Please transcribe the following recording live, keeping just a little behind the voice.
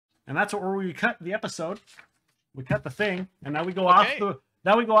And that's where we cut the episode. We cut the thing, and now we go Okay.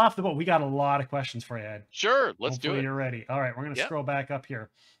 off the boat. We got a lot of questions for you, Ed. Sure, let's Hopefully do it. you're ready. All right, we're gonna Yep. scroll back up here.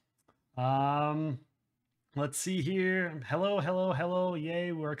 Let's see here. Hello.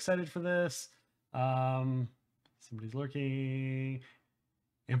 Yay, we're excited for this. Somebody's lurking.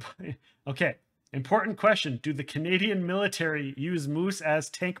 Okay. Important question. Do the Canadian military use moose as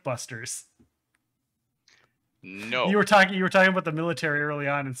tank busters? No. You were talking about the military early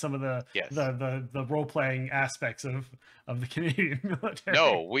on and some of the Yes. the role-playing aspects of the Canadian military.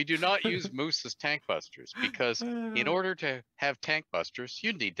 No, we do not use moose as tank busters because in order to have tank busters,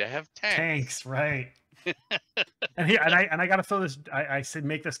 you need to have tanks. Tanks, right. and I got to throw this. I said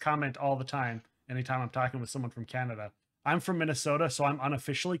make this comment all the time. Anytime I'm talking with someone from Canada, I'm from Minnesota, so I'm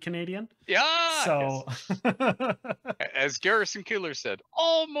unofficially Canadian. Yeah. So, yes. As Garrison Keillor said,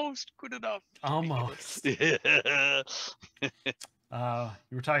 almost good enough. Almost. You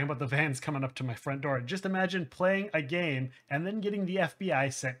were talking about the vans coming up to my front door. Just imagine playing a game and then getting the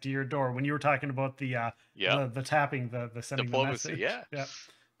FBI sent to your door. When you were talking about the tapping, the sending diplomacy, the message. Yeah.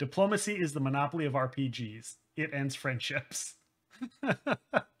 Diplomacy is the monopoly of RPGs. It ends friendships.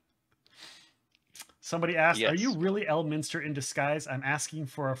 Somebody asked, yes. Are you really Elminster in disguise? I'm asking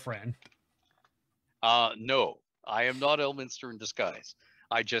for a friend. No, I am not Elminster in disguise.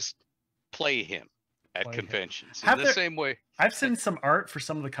 I just play him at conventions in the same way. I've seen some art for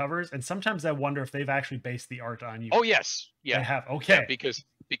some of the covers, and sometimes I wonder if they've actually based the art on you. Oh, yes. Yeah. They have. Okay. Yeah,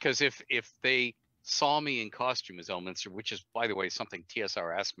 because if they saw me in costume as Elminster, which is, by the way, something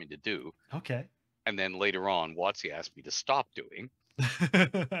TSR asked me to do. Okay. And then later on, WotC asked me to stop doing.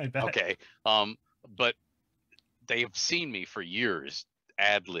 I bet. Okay. But they have seen me for years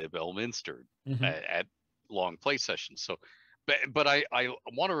ad lib Elminster at long play sessions. So, but I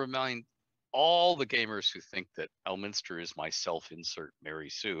want to remind all the gamers who think that Elminster is my self-insert Mary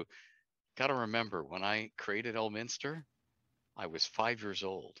Sue. Got to remember, when I created Elminster, I was 5 years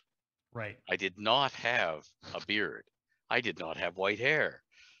old. Right. I did not have a beard. I did not have white hair.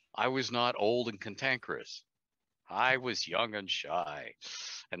 I was not old and cantankerous. I was young and shy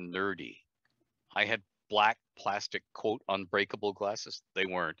and nerdy. I had black plastic, quote, unbreakable glasses. They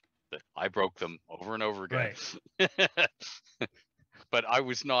weren't. I broke them over and over again. Right. But I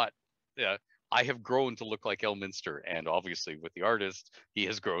was not. I have grown to look like Elminster, and obviously with the artist, he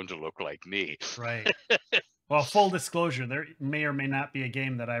has grown to look like me. Right. Well, full disclosure, there may or may not be a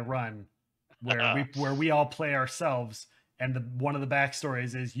game that I run where we all play ourselves, and one of the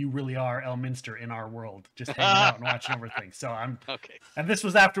backstories is you really are Elminster in our world, just hanging out and watching over things. So I'm okay. And this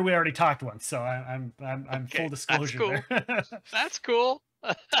was after we already talked once, so I'm okay. full disclosure That's cool. there. That's cool.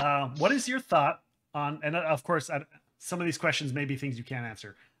 What is your thought on? And of course, some of these questions may be things you can't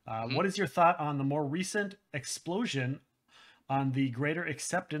answer. What is your thought on the more recent explosion on the greater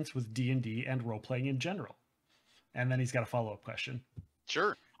acceptance with D&D and role-playing in general? And then he's got a follow-up question.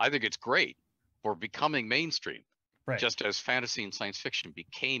 Sure. I think it's great for becoming mainstream. Right. Just as fantasy and science fiction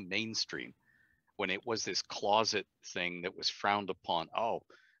became mainstream when it was this closet thing that was frowned upon.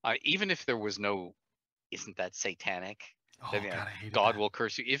 Even if there was no, isn't that satanic? Oh, God, I hated God that. will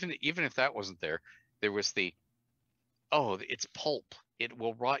curse you. Even if that wasn't there, there was it's pulp. It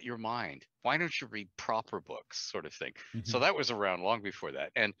will rot your mind. Why don't you read proper books, sort of thing. So that was around long before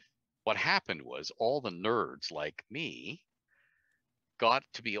that. And what happened was all the nerds like me got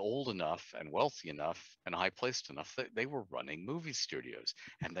to be old enough and wealthy enough and high-placed enough that they were running movie studios,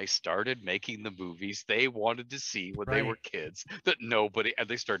 and they started making the movies they wanted to see when they were kids and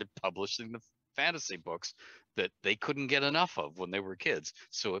they started publishing the fantasy books that they couldn't get enough of when they were kids.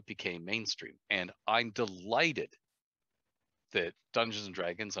 So it became mainstream. And I'm delighted that Dungeons and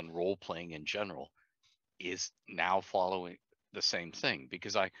Dragons and role-playing in general is now following the same thing,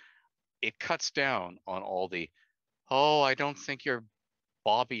 because it cuts down on all the, I don't think your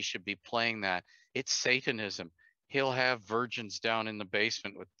Bobby should be playing that. It's Satanism. He'll have virgins down in the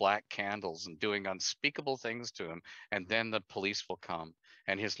basement with black candles and doing unspeakable things to him, and then the police will come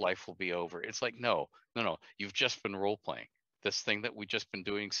and his life will be over. It's like, no. You've just been role-playing. This thing that we've just been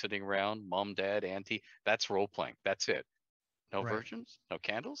doing, sitting around, mom, dad, auntie, that's role-playing. That's it. No virgins? No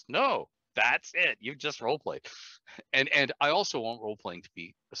candles? No. That's it. You've just role-played. And I also want role-playing to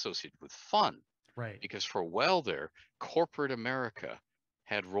be associated with fun. Right. Because for a while there, corporate America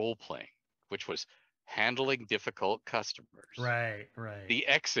had role-playing, which was handling difficult customers. Right. The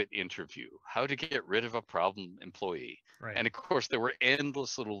exit interview, how to get rid of a problem employee. Right. And of course, there were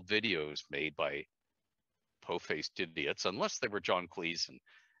endless little videos made by po-faced idiots, unless they were John Cleese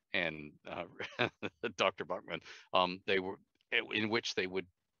and Dr. Buckman. They were in which they would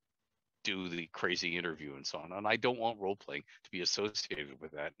do the crazy interview and so on. And I don't want role playing to be associated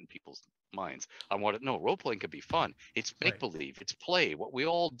with that in people's minds. I want it. No, role playing could be fun. It's make Right. believe. It's play. What we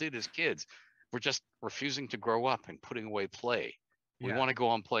all did as kids. We're just refusing to grow up and putting away play. We Yeah. want to go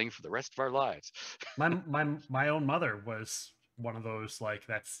on playing for the rest of our lives. My own mother was one of those, like,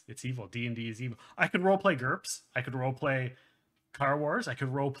 that's it's evil. D&D is evil. I could role play GURPS. I could role play Car Wars. I could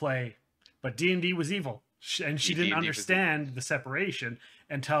role play, but D&D was evil. And she didn't D&D was evil. understand the separation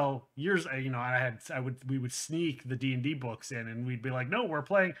until years. We would sneak the D&D books in, and we'd be like, no, we're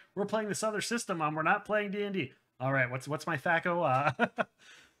playing this other system. We're not playing D&D. All right, what's my THACO?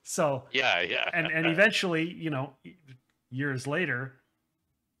 So, Yeah, yeah. and eventually, years later,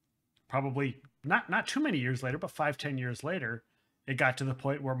 probably not too many years later, but 5-10 years later, it got to the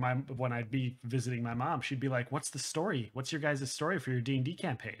point where when I'd be visiting my mom, she'd be like, what's the story? What's your guys' story for your D&D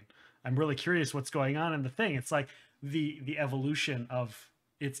campaign? I'm really curious what's going on in the thing. It's like the evolution of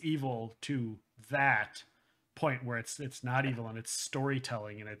it's evil to that point where it's not evil, and it's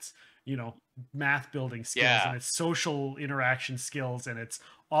storytelling, and it's, math building skills, and Yeah. it's social interaction skills, and it's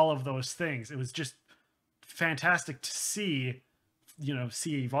all of those things. It was just fantastic to see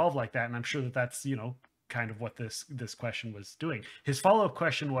evolve like that. And I'm sure that that's, kind of what this question was doing. His follow-up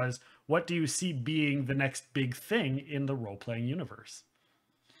question was, what do you see being the next big thing in the role-playing universe?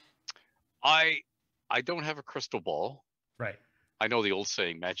 I don't have a crystal ball. Right. I know the old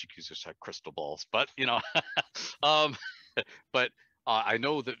saying, magic users have crystal balls, but um, but I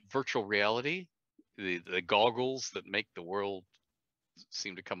know that virtual reality, the goggles that make the world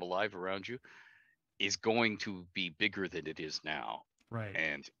seem to come alive around you, is going to be bigger than it is now, Right.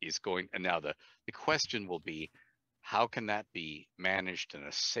 and now the question will be, how can that be managed in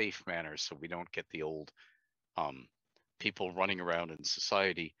a safe manner so we don't get the old people running around in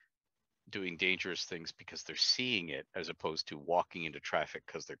society doing dangerous things because they're seeing it as opposed to walking into traffic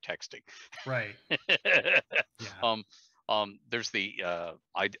because they're texting. Right. Yeah. There's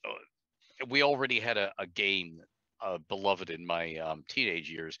we already had a game beloved in my teenage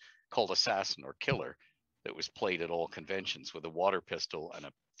years called Assassin or Killer that was played at all conventions with a water pistol and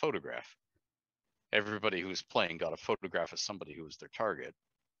a photograph. Everybody who was playing got a photograph of somebody who was their target.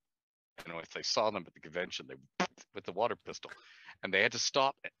 If they saw them at the convention, they with the water pistol, and they had to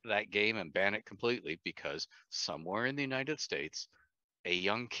stop that game and ban it completely because somewhere in the United States, a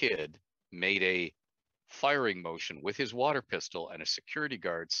young kid made a firing motion with his water pistol, and a security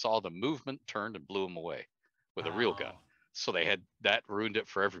guard saw the movement, turned, and blew him away with a real gun. Oh, So that ruined it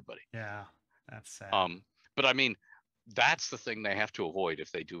for everybody. yeah. That's sad. But I mean, that's the thing they have to avoid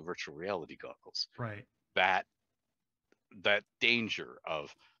if they do virtual reality goggles. Right. That that danger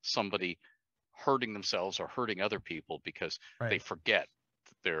of somebody hurting themselves or hurting other people because they Right. forget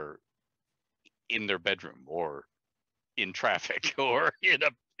that they're in their bedroom or in traffic or in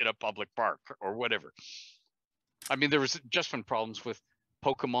a public park or whatever. I mean, there was just been problems with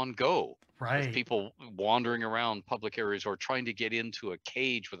Pokemon Go, with Right. people wandering around public areas or trying to get into a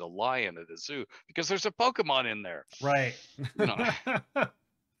cage with a lion at a zoo because there's a Pokemon in there. Right. You know,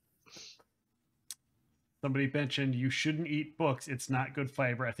 Somebody mentioned you shouldn't eat books. It's not good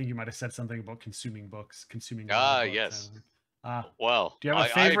fiber. I think you might have said something about consuming books, consuming a lot of books. yes. Uh, Well, do you have a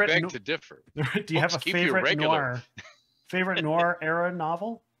I favorite? beg to differ. Do you have Books a keep you favorite regular. noir era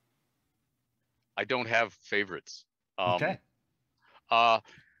novel? I don't have favorites. Okay.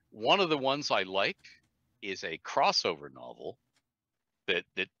 One of the ones I like is a crossover novel that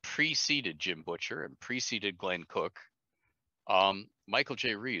preceded Jim Butcher and preceded Glenn Cook. Michael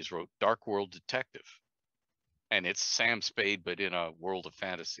J. Reeves wrote Dark World Detective, and it's Sam Spade but in a world of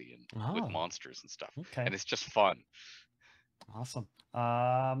fantasy and with monsters and stuff. Okay. And it's just fun. Awesome.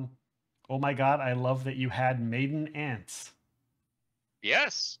 Oh my God, I love that you had maiden aunts.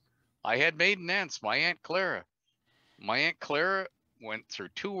 Yes, I had maiden aunts. My Aunt Clara went through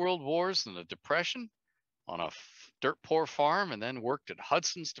 2 world wars and a depression on a dirt poor farm, and then worked at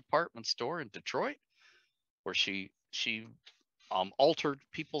Hudson's department store in Detroit, where she altered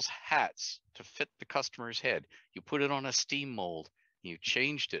people's hats to fit the customer's head. You put it on a steam mold, you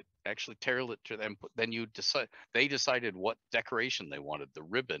changed it, actually tailed it to them. Then they decided what decoration they wanted, the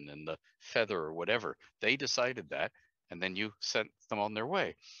ribbon and the feather or whatever. They decided that, and then you sent them on their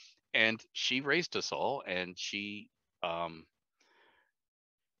way. And she raised us all, and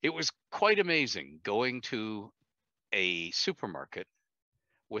it was quite amazing going to a supermarket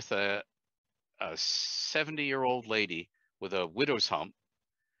with a 70-year-old lady with a widow's hump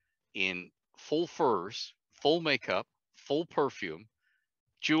in full furs, full makeup, full perfume,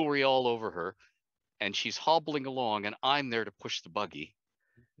 jewelry all over her, and she's hobbling along, and I'm there to push the buggy.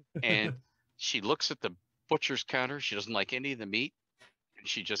 And she looks at the butcher's counter. She doesn't like any of the meat. And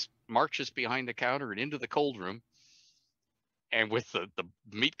she just marches behind the counter and into the cold room, and with the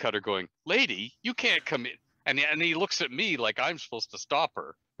meat cutter going, "Lady, you can't come in." And he looks at me like I'm supposed to stop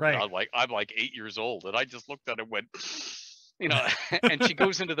her. Right. I'm like 8 years old, and I just looked at her and went, and she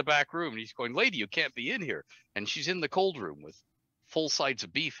goes into the back room, and he's going, "Lady, you can't be in here." And she's in the cold room with full sides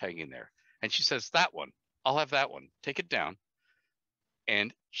of beef hanging there. And she says, "That one, I'll have that one. Take it down."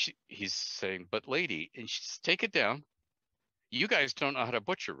 And he's saying, "But lady," and she says, "Take it down. You guys don't know how to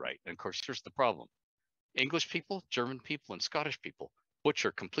butcher right." And of course, here's the problem. English people, German people, and Scottish people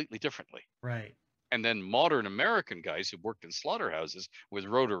butcher completely differently. Right. And then modern American guys who worked in slaughterhouses with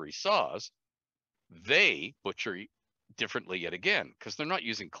rotary saws, they butcher differently yet again, because they're not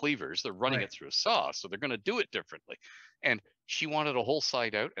using cleavers, they're running it through a saw, so they're going to do it differently. And she wanted a whole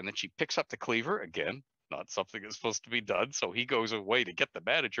side out, and then she picks up the cleaver again, not something that's supposed to be done, so he goes away to get the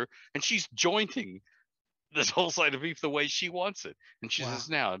manager, and she's jointing this whole side of beef the way she wants it. And she says,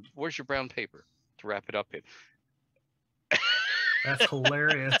 "Now, where's your brown paper to wrap it up in?" That's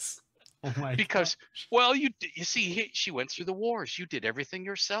hilarious. Oh my Because gosh. Well, you see, she went through the wars. You did everything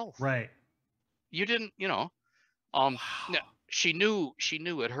yourself. Right. You didn't, wow. No, she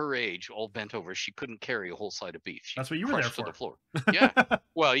knew at her age, all bent over, she couldn't carry a whole side of beef. She that's what you were there for. To the floor. Yeah.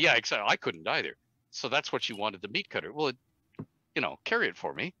 Well, yeah, exactly. I couldn't either. So that's what she wanted the meat cutter. Well, carry it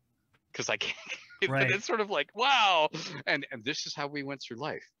for me, because I can't. Right. And it's sort of like, wow. And this is how we went through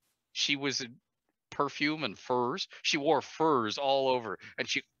life. She was in perfume and furs. She wore furs all over, and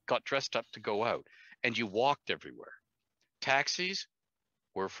she got dressed up to go out. And you walked everywhere. Taxis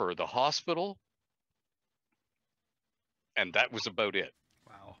were for the hospital, and that was about it.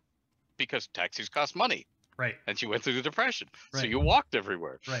 Wow. Because taxis cost money. Right. And she went through the Depression. Right. So you walked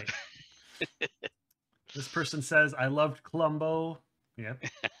everywhere. Right. This person says, "I loved Columbo." Yep.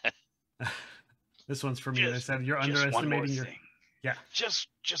 This one's for me. They said, "You're underestimating your..." Yeah. Just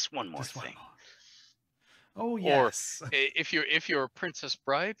one more thing. Oh yes. Or if you're a Princess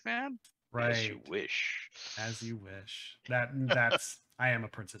Bride fan, right? As you wish. As you wish. That's I am a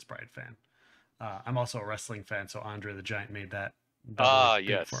Princess Bride fan. I'm also a wrestling fan, so Andre the Giant made that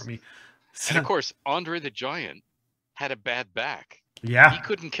yes. for me. And of course, Andre the Giant had a bad back. Yeah. He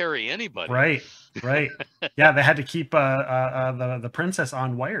couldn't carry anybody. Right. Yeah, they had to keep the princess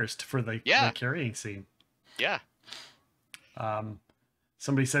on wires for the carrying scene. Yeah.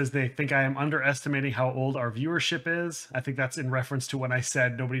 Somebody says they think I am underestimating how old our viewership is. I think that's in reference to when I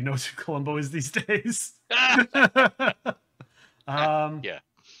said nobody knows who Columbo is these days. Yeah.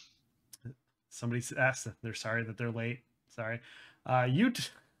 Somebody asked they're sorry that they're late. Sorry.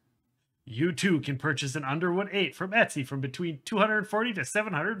 You too can purchase an Underwood 8 from Etsy from between $240 to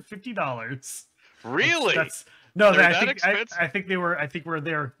 $750. Really? I think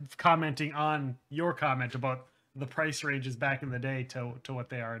they're commenting on your comment about the price ranges back in the day to what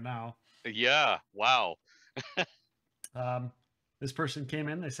they are now. Yeah. Wow. This person came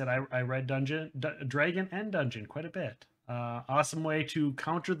in. They said, I read Dragon and Dungeon quite a bit. Awesome way to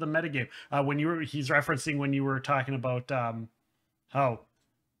counter the metagame. He's referencing when you were talking about how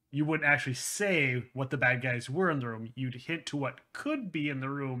you wouldn't actually say what the bad guys were in the room. You'd hint to what could be in the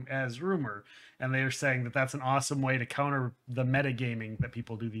room as rumor. And they're saying that that's an awesome way to counter the metagaming that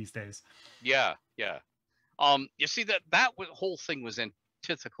people do these days. Yeah. Yeah. You see that whole thing was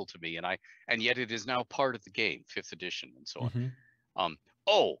antithetical to me, and yet it is now part of the game, 5th edition and so on.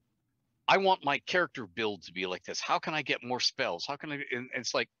 Mm-hmm. I want my character build to be like this. How can I get more spells? How can I? And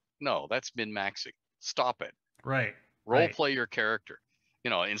it's like, no, that's min-maxing. Stop it. Right. Role play your character.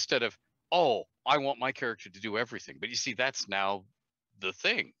 Instead of, I want my character to do everything. But you see, that's now the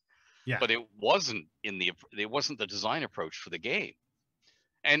thing. Yeah. But it wasn't the design approach for the game.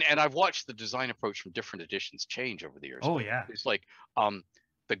 And I've watched the design approach from different editions change over the years. Oh yeah. It's like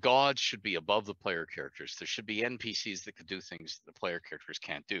the gods should be above the player characters. There should be NPCs that could do things the player characters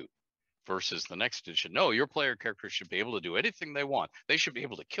can't do. Versus the next edition, no, your player characters should be able to do anything they want. They should be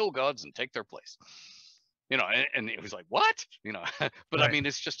able to kill gods and take their place. And it was like, what? But right. I mean,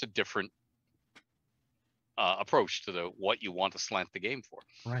 it's just a different approach to what you want to slant the game for.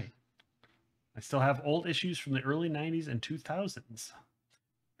 Right. I still have old issues from the early 90s and 2000s.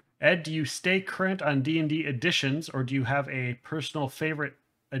 Ed, do you stay current on D&D editions, or do you have a personal favorite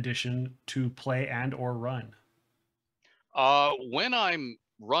edition to play and or run? When I'm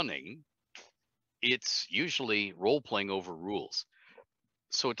running, it's usually role-playing over rules.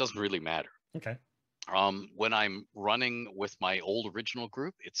 So it doesn't really matter. Okay. When I'm running with my old original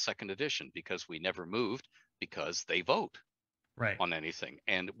group, it's 2nd edition because we never moved because they vote on anything.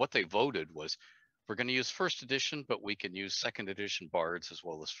 And what they voted was, we're going to use 1st edition, but we can use 2nd edition bards as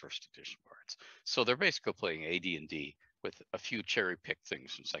well as 1st edition bards. So they're basically playing AD&D with a few cherry-picked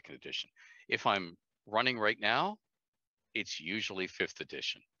things from second edition. If I'm running right now, it's usually fifth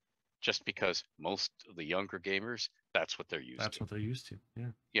edition, just because most of the younger gamers, that's what they're used That's to. what they're used to.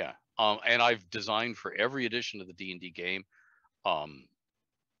 Yeah. Yeah. And I've designed for every edition of the D&D game.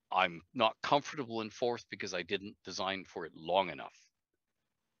 I'm not comfortable in fourth because I didn't design for it long enough.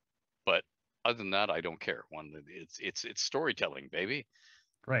 But other than that, I don't care. It's storytelling, baby.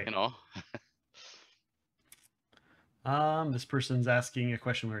 Right. You know. This person's asking a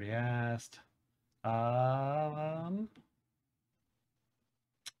question we already asked.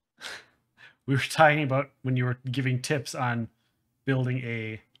 We were talking about when you were giving tips on building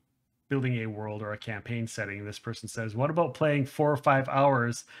a world or a campaign setting. This person says, "What about playing 4 or 5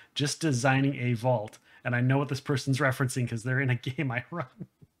 hours just designing a vault?" And I know what this person's referencing because they're in a game I run.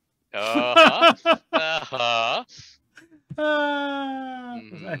 Uh-huh.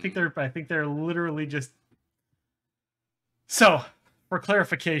 I think they're literally just. So, for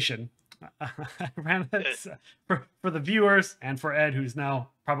clarification, I ran it for the viewers and for Ed, who's now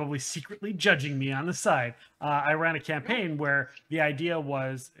probably secretly judging me on the side. I ran a campaign where the idea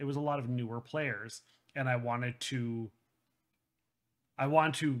was it was a lot of newer players, and I wanted to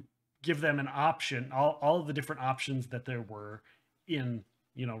give them an option, all of the different options that there were in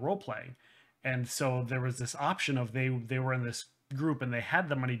role playing, and so there was this option of they were in this group and they had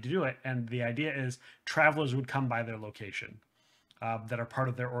the money to do it, and the idea is travelers would come by their location. That are part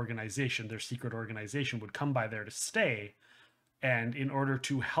of their organization, their secret organization, would come by there to stay, and in order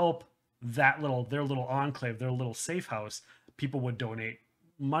to help their little enclave, their little safe house, people would donate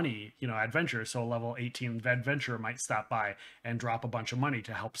money, adventurers. So a level 18 adventurer might stop by and drop a bunch of money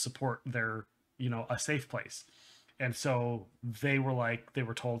to help support their, a safe place. And so they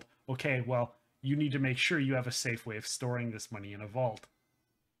were told, okay, well, you need to make sure you have a safe way of storing this money in a vault,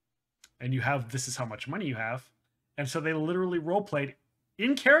 and this is how much money you have. And so they literally role played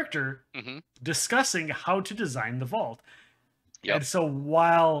in character, discussing how to design the vault. Yep. And so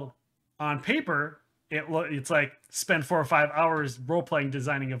while on paper it's like spend 4 or 5 hours role playing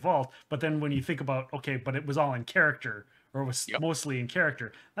designing a vault, but then when you think about, okay, but it was all in character, or it was mostly in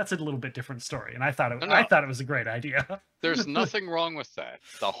character, that's a little bit different story. And I thought it was a great idea. There's nothing wrong with that.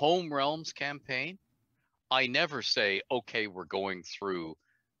 The Home Realms campaign, I never say, okay, we're going through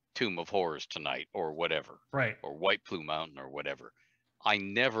Tomb of Horrors tonight or whatever, right, or White Plume Mountain or whatever. I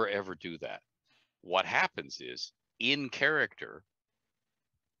never ever do that. What happens is, in character,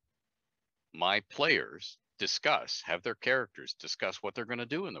 my players have their characters discuss what they're going to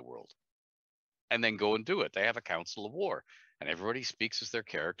do in the world, and then go and do it. They have a council of war, and everybody speaks as their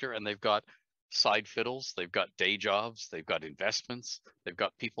character, and they've got side fiddles, they've got day jobs, they've got investments, they've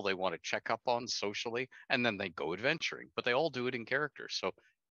got people they want to check up on socially, and then they go adventuring, but they all do it in character. So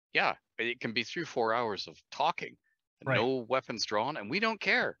yeah, it can be 3 or 4 hours of talking, and no weapons drawn, and we don't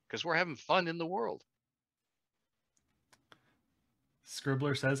care because we're having fun in the world.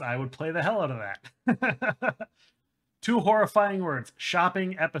 Scribbler says, I would play the hell out of that. 2 horrifying words: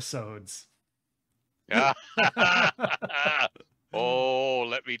 shopping episodes. Yeah. Oh,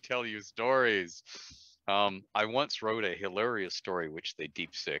 let me tell you stories. I once wrote a hilarious story which they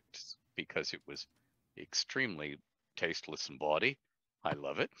deep-sicked because it was extremely tasteless and bawdy. I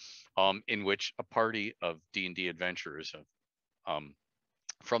love it. In which a party of D&D adventurers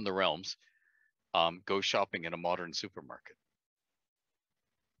from the realms go shopping in a modern supermarket.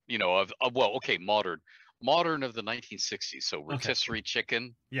 Modern of the 1960s. So rotisserie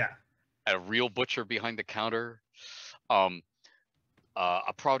chicken. Yeah. A real butcher behind the counter.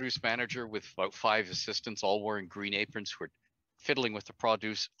 A produce manager with about 5 assistants, all wearing green aprons, who are fiddling with the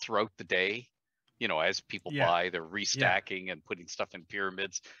produce throughout the day. As people buy, they're restacking and putting stuff in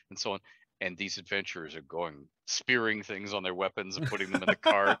pyramids and so on. And these adventurers are going spearing things on their weapons and putting them in the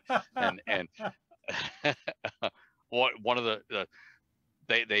cart. And one of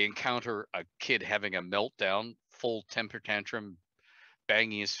they encounter a kid having a meltdown, full temper tantrum,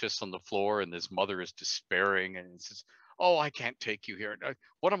 banging his fists on the floor, and his mother is despairing and says, "Oh, I can't take you here.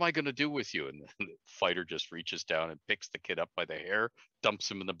 What am I going to do with you?" And the fighter just reaches down and picks the kid up by the hair, dumps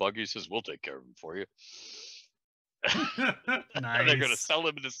him in the buggy, says, "We'll take care of him for you." Nice. They're going to sell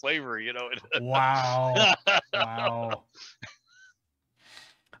him into slavery, Wow. Wow.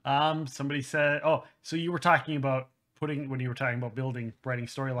 Somebody said, oh, so you were talking about when you were talking about writing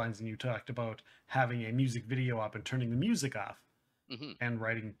storylines, and you talked about having a music video up and turning the music off, and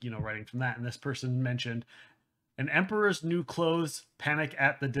writing from that. And this person mentioned, an emperor's new clothes, Panic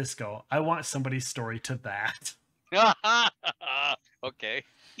at the Disco. I want somebody's story to that. Okay.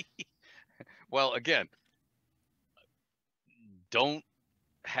 Well, again, don't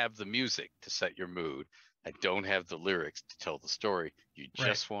have the music to set your mood. I don't have the lyrics to tell the story. You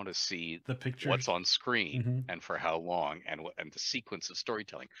just want to see the pictures, what's on screen and for how long, and the sequence of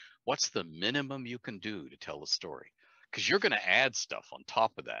storytelling. What's the minimum you can do to tell a story? Because you're going to add stuff on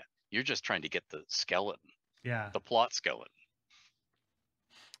top of that. You're just trying to get the skeleton, the plot skeleton.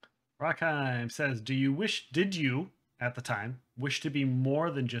 Rockheim says, did you at the time wish to be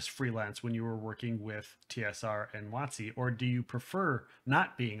more than just freelance when you were working with TSR and WotC, or do you prefer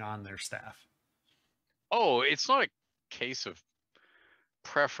not being on their staff? Oh, it's not a case of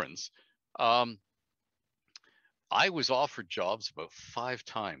preference. I was offered jobs about 5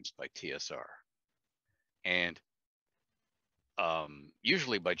 times by TSR, and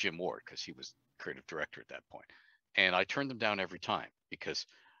usually by Jim Ward, because he was creative director at that point. And I turned them down every time because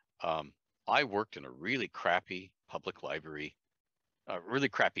I worked in a really crappy public library, really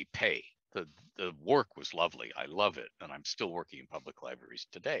crappy pay. The work was lovely. I love it. And I'm still working in public libraries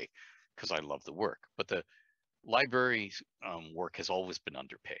today because I love the work. But the library work has always been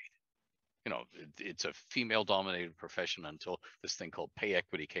underpaid. You know, it's a female-dominated profession until this thing called pay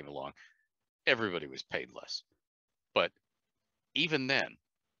equity came along. Everybody was paid less. But even then,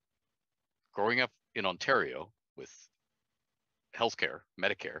 growing up in Ontario with healthcare,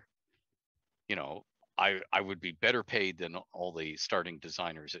 Medicare, you know, I would be better paid than all the starting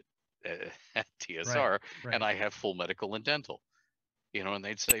designers at TSR, and I have full medical and dental. You know, and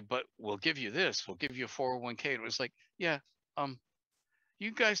they'd say, but we'll give you this, we'll give you a 401k. And it was like, yeah,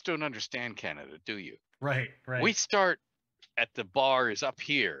 you guys don't understand Canada, do you? Right. We start at the bar is up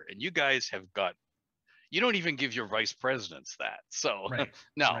here, and you guys have got, you don't even give your vice presidents that. So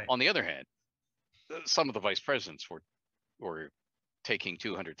now, on the other hand, some of the vice presidents were taking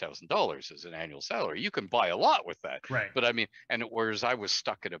 $200,000 as an annual salary. You can buy a lot with that. But I mean, and whereas I was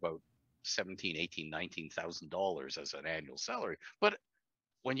stuck at about $17,000, $18,000, $19,000 as an annual salary. But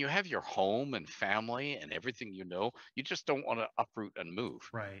when you have your home and family and everything, you know, you just don't want to uproot and move.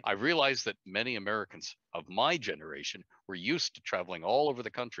 I realized that many Americans of my generation were used to traveling all over the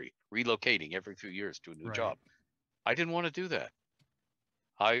country, relocating every few years to a new job. I didn't want to do that.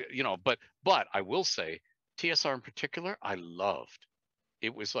 But I will say, TSR in particular, I loved.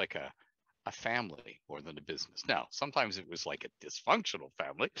 It was like a family more than a business. Now, sometimes it was like a dysfunctional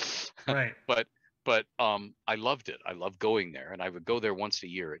family, but I loved it. I loved going there, and I would go there once a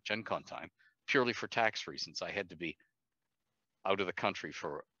year at Gen Con time, purely for tax reasons. I had to be out of the country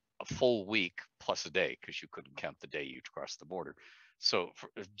for a full week plus a day because you couldn't count the day you crossed the border. So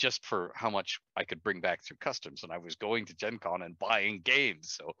just for how much I could bring back through customs, and I was going to Gen Con and buying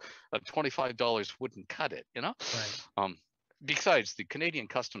games, so $25 wouldn't cut it, you know. Besides, the Canadian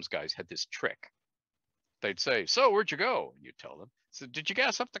customs guys had this trick. They'd say, so where'd you go? And you tell them. So did you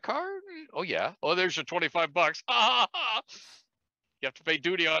gas up the car? Oh yeah. Oh, there's your $25. You have to pay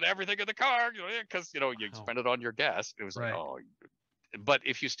duty on everything in the car, because you spend it on your gas. It was like, oh. But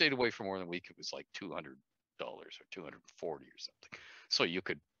if you stayed away for more than a week, it was like $200 or $240 or something. So you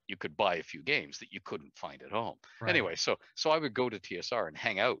could buy a few games that you couldn't find at home. Anyway, so I would go to TSR and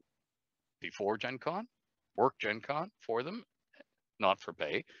hang out before Gen Con, work Gen Con for them, not for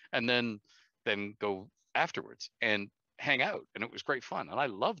pay, and then go afterwards and hang out. And it was great fun, and I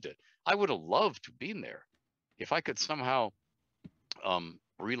loved it. I would have loved to have been there if I could somehow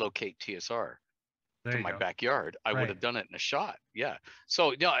relocate TSR to my backyard. I would have done it in a shot. Yeah.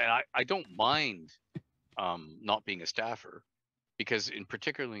 So I don't mind not being a staffer, because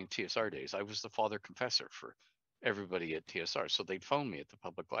particularly in TSR days, I was the father confessor for everybody at TSR. So they'd phone me at the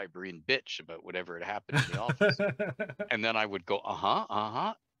public library and bitch about whatever had happened in the office. And then I would go,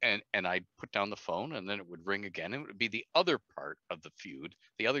 and I'd put down the phone, and then it would ring again. It would be the other part of the feud,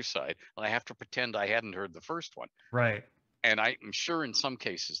 the other side. And I have to pretend I hadn't heard the first one. And I'm sure in some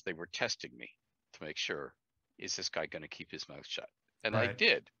cases they were testing me to make sure, is this guy going to keep his mouth shut? And I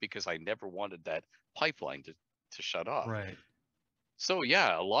did, because I never wanted that pipeline to shut off. So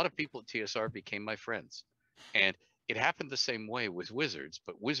yeah, a lot of people at TSR became my friends. And it happened the same way with Wizards,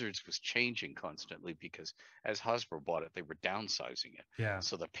 but Wizards was changing constantly because as Hasbro bought it, they were downsizing it.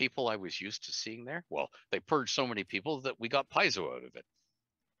 So the people I was used to seeing there, well, they purged so many people that we got Paizo out of it.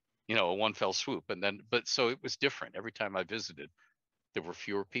 A one fell swoop. And then, but so it was different. Every time I visited, there were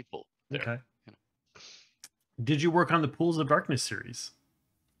fewer people there. Did you work on the Pools of Darkness series?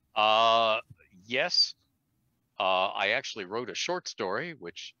 Yes. I actually wrote a short story,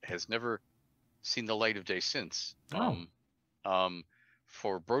 which has never seen the light of day since.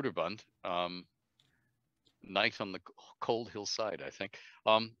 For Broderbund, Night on the Cold Hillside, I think.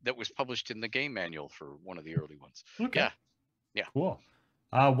 That was published in the game manual for one of the early ones. Yeah. Cool.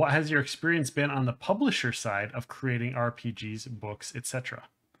 What has your experience been on the publisher side of creating RPGs, books, etc.?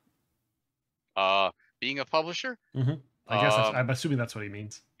 being a publisher. I guess I'm Um, assuming that's what he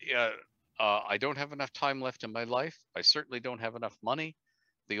means. yeah, I don't have enough time left in my life. I certainly don't have enough money.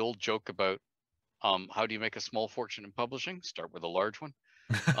 The old joke about how do you make a small fortune in publishing? Start with a large one.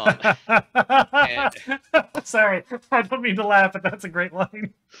 Um, and Sorry, I don't mean to laugh, but that's a great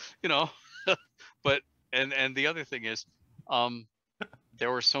line. you know, but and the other thing is, um,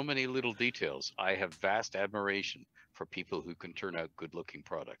 there were so many little details. I have vast admiration for people who can turn out good-looking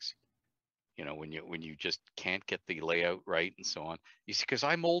products. You know, when you just can't get the layout right and so on. You see, because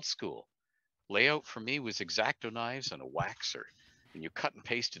I'm old school. Layout for me was X-Acto knives and a waxer, and you cut and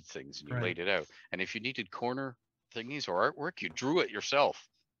pasted things and you Right. laid it out. And if you needed corner thingies or artwork, you drew it yourself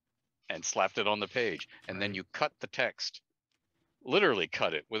and slapped it on the page, and then Right. you cut the text, literally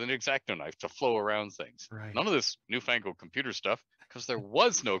cut it with an X-Acto knife to flow around things. Right. None of this newfangled computer stuff, because there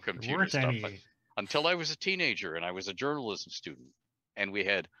was no There computer weren't stuff any. until I was a teenager and I was a journalism student, and we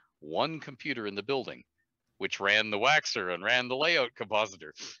had one computer in the building which ran the waxer and ran the layout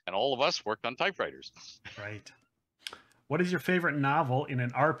compositor, and all of us worked on typewriters. Right. What is your favorite novel in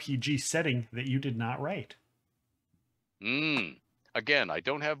an RPG setting that you did not write? Again, I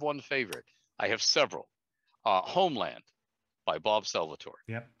don't have one favorite. I have several. Homeland by Bob Salvatore,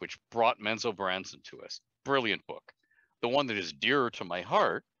 Yep. which brought Menzo Branson to us. Brilliant book. The one that is dearer to my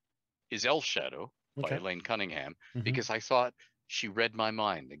heart is Elf Shadow by Okay. Elaine Cunningham, because I thought she read my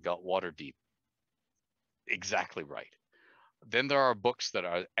mind and got water deep exactly right. Then there are books that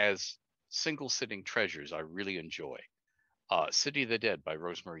are as single sitting treasures I really enjoy. City of the Dead by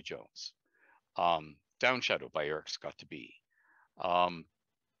Rosemary Jones. Down Shadow by Eric Scott to Be.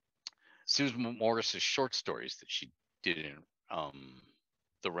 Susan Morris's short stories that she did in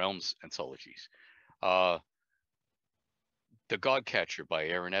the Realms anthologies. The Godcatcher by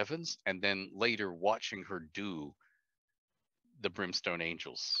Aaron Evans, and then later watching her do the Brimstone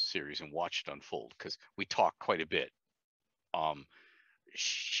Angels series and watch it unfold, because we talk quite a bit. I,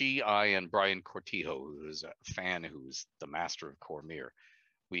 and Brian Cortijo, who is a fan, who's the master of Cormier,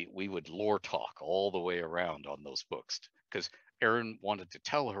 we would lore talk all the way around on those books, because Erin wanted to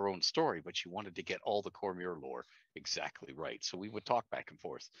tell her own story, but she wanted to get all the Cormier lore exactly right. So we would talk back and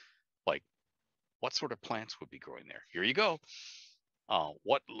forth, like, what sort of plants would be growing there? Here you go.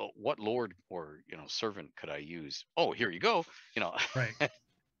 What lord or servant could I use? Oh, here you go. Right.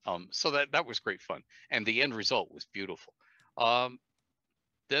 So that was great fun, and the end result was beautiful.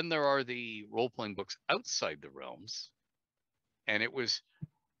 Then there are the role-playing books outside the realms, and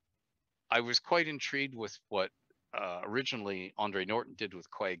I was quite intrigued with what originally Andre Norton did with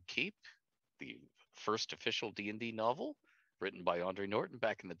Quag Keep, the first official D&D novel written by Andre Norton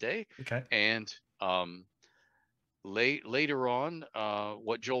back in the day. Okay. And later on,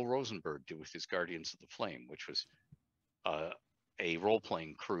 what Joel Rosenberg did with his Guardians of the Flame, which was a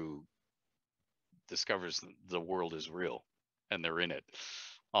role-playing crew discovers the world is real and they're in it.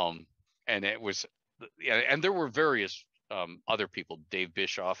 And it was, and there were various other people, Dave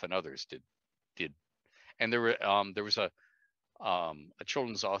Bischoff and others did, and there was a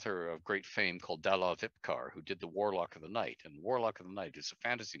children's author of great fame called Dala Vipkar, who did the Warlock of the Night, and Warlock of the Night is a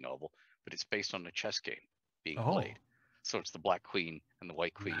fantasy novel, but it's based on a chess game being played. So it's the Black Queen and the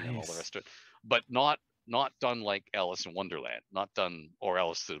White Queen and all the rest of it, but not done like Alice in Wonderland, not done, or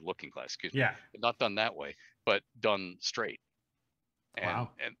Alice the Looking Glass, excuse me, not done that way, but done straight. And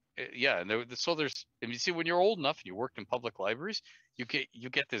yeah, and so there's, and you see, when you're old enough and you worked in public libraries, you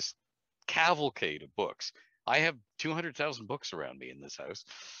get this cavalcade of books. I have 200,000 books around me in this house,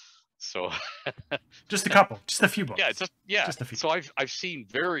 so just a couple, just a few books. Just a few. So I've seen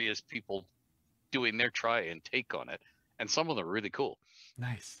various people doing their try and take on it, and some of them are really cool.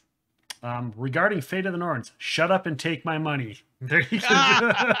 Nice. Regarding Fate of the Norns, shut up and take my money. There you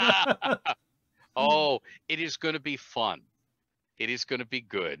go. Oh, it is going to be fun. It is going to be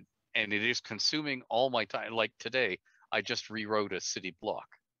good, and it is consuming all my time. Like today, I just rewrote a city block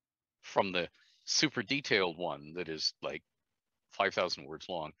from the super detailed one that is like 5,000 words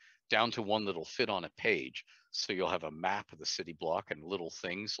long down to one that'll fit on a page. So you'll have a map of the city block and little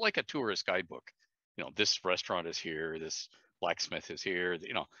things like a tourist guidebook. This restaurant is here, this blacksmith is here,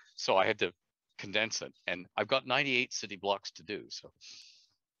 so I had to condense it, and I've got 98 city blocks to do. So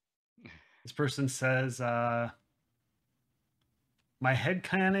this person says, my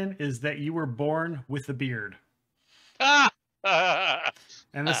headcanon is that you were born with a beard.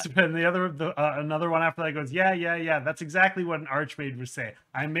 And this, and another one after that goes, yeah. That's exactly what an archmage would say.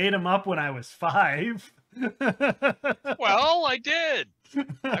 I made him up when I was 5. Well, I did.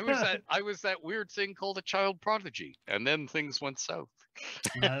 I was that weird thing called a child prodigy, and then things went south.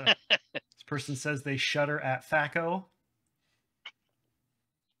 This person says they shudder at Thaco.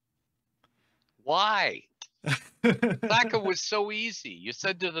 Why? Thacker was so easy. You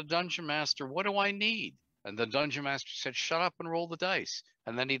said to the dungeon master, "What do I need?" And the dungeon master said, "Shut up and roll the dice."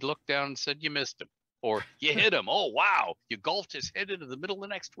 And then he'd look down and said, "You missed him." Or, "You hit him. Oh, wow. You golfed his head into the middle of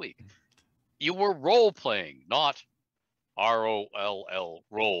next week." You were role playing, not ROLL,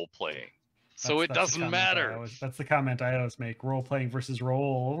 role playing. So it doesn't matter. That's the comment I always make. Role playing versus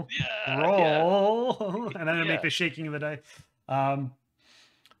roll. Yeah. Roll. Yeah. And then I make the shaking of the die.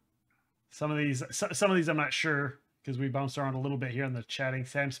 Some of these I'm not sure, because we bounced around a little bit here in the chatting.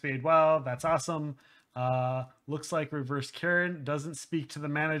 Sam Spade, wow, that's awesome. Looks like Reverse Karen doesn't speak to the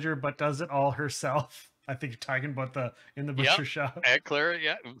manager, but does it all herself. I think you're talking about in the butcher shop. Ed Clara,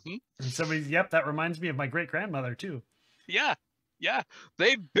 yeah. Mm-hmm. And somebody's, yep, that reminds me of my great grandmother too. Yeah, yeah.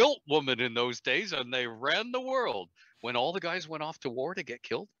 They built women in those days, and they ran the world. When all the guys went off to war to get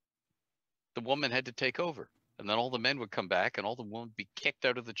killed, the woman had to take over. And then all the men would come back, and all the women would be kicked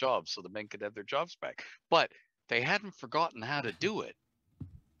out of the job so the men could have their jobs back. But they hadn't forgotten how to do it.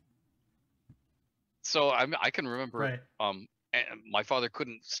 So I can remember, my father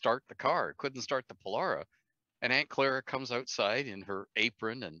couldn't start the car, couldn't start the Polara. And Aunt Clara comes outside in her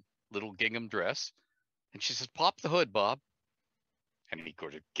apron and little gingham dress. And she says, "Pop the hood, Bob." And he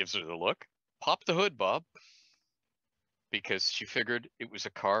gives her the look. "Pop the hood, Bob." Because she figured it was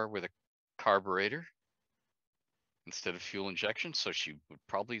a car with a carburetor instead of fuel injection, so she would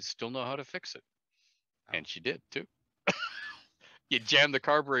probably still know how to fix it. And she did too. You jam the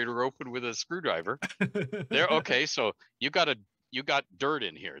carburetor open with a screwdriver. There, okay, so you got dirt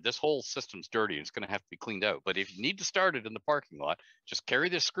in here. This whole system's dirty. It's going to have to be cleaned out. But if you need to start it in the parking lot, just carry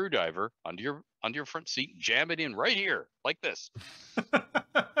this screwdriver under your front seat, jam it in right here, like this.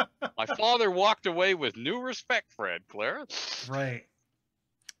 My father walked away with new respect for Ed Clara. Right.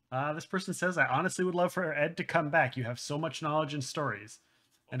 This person says, "I honestly would love for Ed to come back. You have so much knowledge and stories.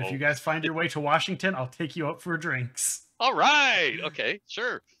 And if you guys find your way to Washington, I'll take you out for drinks." All right. Okay,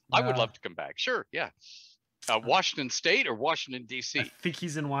 sure. I would love to come back. Sure, yeah. Washington State or Washington, D.C.? I think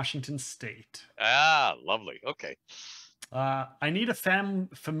he's in Washington State. Ah, lovely. Okay. I need a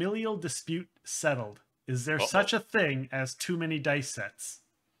familial dispute settled. Is there such a thing as too many dice sets?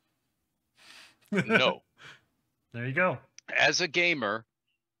 No. There you go. As a gamer,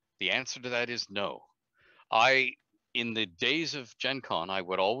 the answer to that is no. In the days of Gen Con, I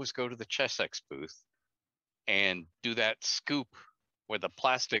would always go to the Chessex booth and do that scoop with a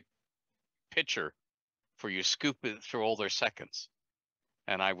plastic pitcher for you scoop it through all their seconds.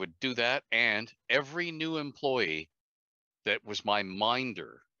 And I would do that, and every new employee that was my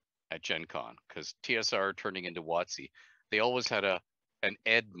minder at Gen Con, because TSR turning into WotC, they always had an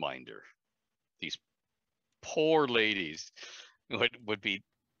Ed minder. These poor ladies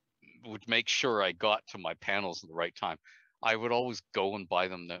would make sure I got to my panels at the right time. I would always go and buy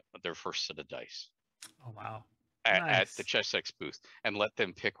them their first set of dice. Oh, wow. At the Chessex booth, and let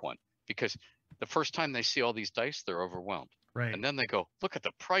them pick one, because the first time they see all these dice, they're overwhelmed. Right. And then they go, "Look at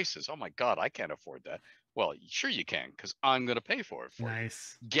the prices. Oh my God, I can't afford that." Well, sure you can, because I'm going to pay for it for you.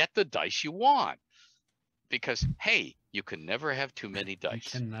 Get the dice you want, because hey, you can never have too many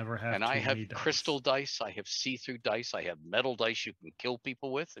dice. You can never have and too I have many dice. Crystal dice. I have see-through dice. I have metal dice you can kill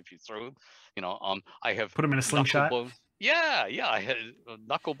people with if you throw them. I have put them in a slingshot. Yeah. I had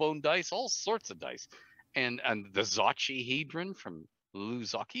knucklebone dice, all sorts of dice, and the Zachi Hedron from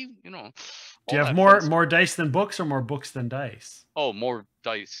Luzaki. Do you have more dice than books, or more books than dice? Oh, more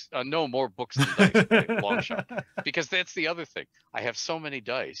dice. No, more books than dice. By a long shot. Because that's the other thing. I have so many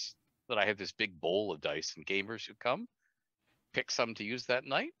dice that I have this big bowl of dice, and gamers who come pick some to use that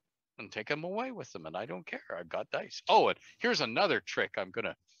night and take them away with them, and I don't care. I've got dice. Oh, and here's another trick.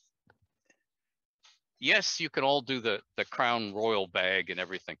 Yes, you can all do the Crown Royal bag and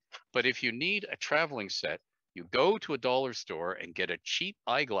everything, but if you need a traveling set, you go to a dollar store and get a cheap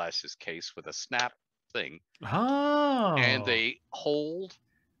eyeglasses case with a snap thing. Oh. And they hold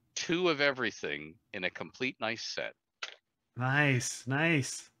 2 of everything in a complete nice set. Nice.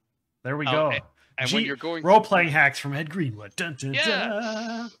 There we go. And when you're going role-playing hacks from Ed Greenwood. Dun, dun, yeah.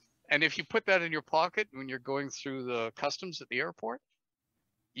 dun. And if you put that in your pocket when you're going through the customs at the airport,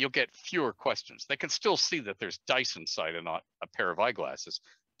 you'll get fewer questions. They can still see that there's dice inside and not a pair of eyeglasses,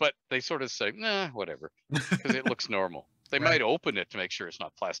 but they sort of say, "Nah, whatever," because it looks normal. They might open it to make sure it's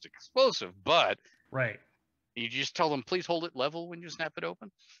not plastic explosive, but you just tell them, "Please hold it level when you snap it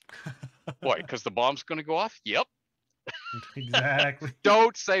open." Why? Because the bomb's going to go off? Yep. Exactly.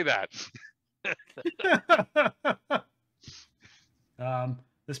 Don't say that.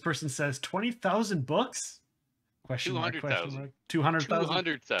 This person says 20,000 books? ? Question mark, question 200,000. mark. 200,000?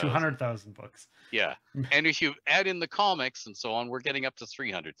 200,000. 200,000 books. Yeah. And if you add in the comics and so on, we're getting up to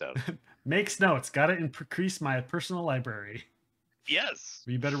 300,000. Makes notes. Got to increase my personal library. Yes.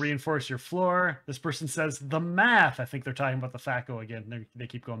 You better reinforce your floor. This person says the math. I think they're talking about the THACO again. They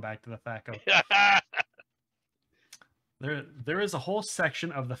keep going back to the THACO. There is a whole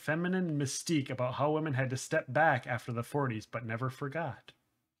section of the feminine mystique about how women had to step back after the 40s, but never forgot.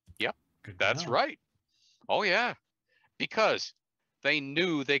 Yep. Good That's right. Oh, yeah. Because they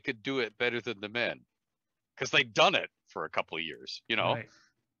knew they could do it better than the men. Because they'd done it for a couple of years, you know? Right.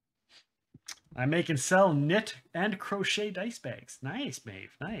 I make and sell knit and crochet dice bags. Nice,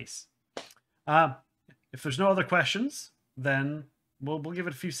 Maeve. Nice. If there's no other questions, then we'll give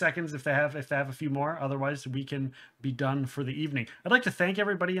it a few seconds if they have a few more. Otherwise, we can be done for the evening. I'd like to thank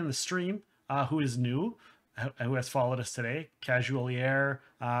everybody in the stream who is new, who has followed us today. Casualier,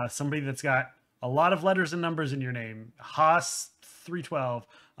 somebody that's got a lot of letters and numbers in your name. Haas 312,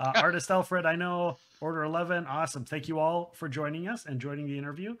 Artist Alfred, I know. Order 11, awesome. Thank you all for joining us and joining the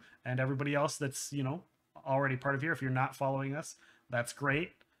interview, and everybody else that's already part of here. If you're not following us, that's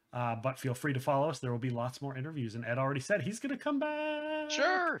great. But feel free to follow us. There will be lots more interviews. And Ed already said he's going to come back.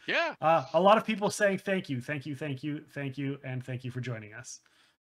 Sure. Yeah. A lot of people saying thank you, and thank you for joining us.